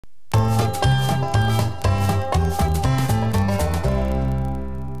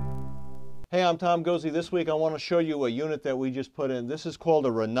Hey, I'm Tom Gozzi. This week I want to show you a unit that we just put in. This is called a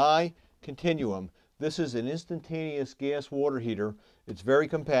Rinnai Continuum. This is an instantaneous gas water heater. It's very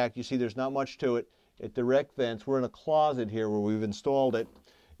compact. You see there's not much to it. It direct vents. We're in a closet here where we've installed it.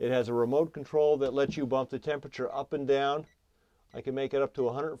 It has a remote control that lets you bump the temperature up and down. I can make it up to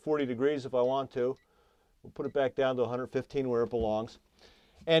 140 degrees if I want to. We'll put it back down to 115 where it belongs.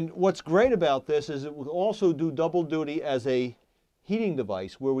 And what's great about this is it will also do double duty as a heating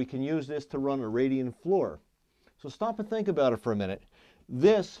device where we can use this to run a radiant floor. So stop and think about it for a minute.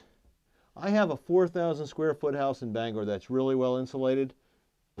 I have a 4,000 square foot house in Bangor that's really well insulated.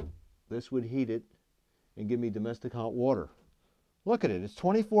 This would heat it and give me domestic hot water. Look at it. It's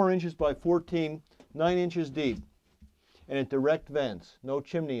 24 inches by 14, 9 inches deep. And it direct vents, no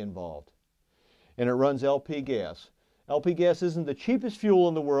chimney involved. And it runs LP gas. LP gas isn't the cheapest fuel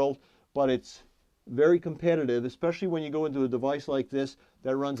in the world, but it's very competitive, especially when you go into a device like this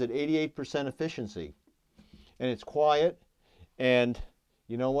that runs at 88% efficiency. And it's quiet, and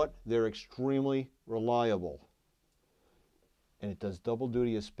you know what? They're extremely reliable. And it does double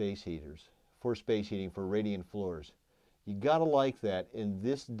duty as space heaters, for space heating, for radiant floors. You gotta like that in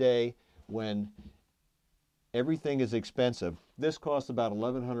this day when everything is expensive. This costs about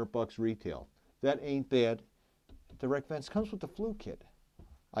 $1,100 retail. That ain't bad. Direct vents comes with the flue kit.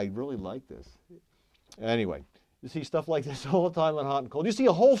 I really like this. Anyway, you see stuff like this all the time on Hot and Cold. You see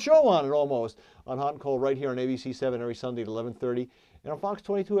a whole show on it almost on Hot and Cold right here on ABC 7 every Sunday at 11:30 and on Fox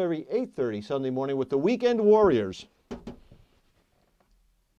 22 every 8:30 Sunday morning with the Weekend Warriors.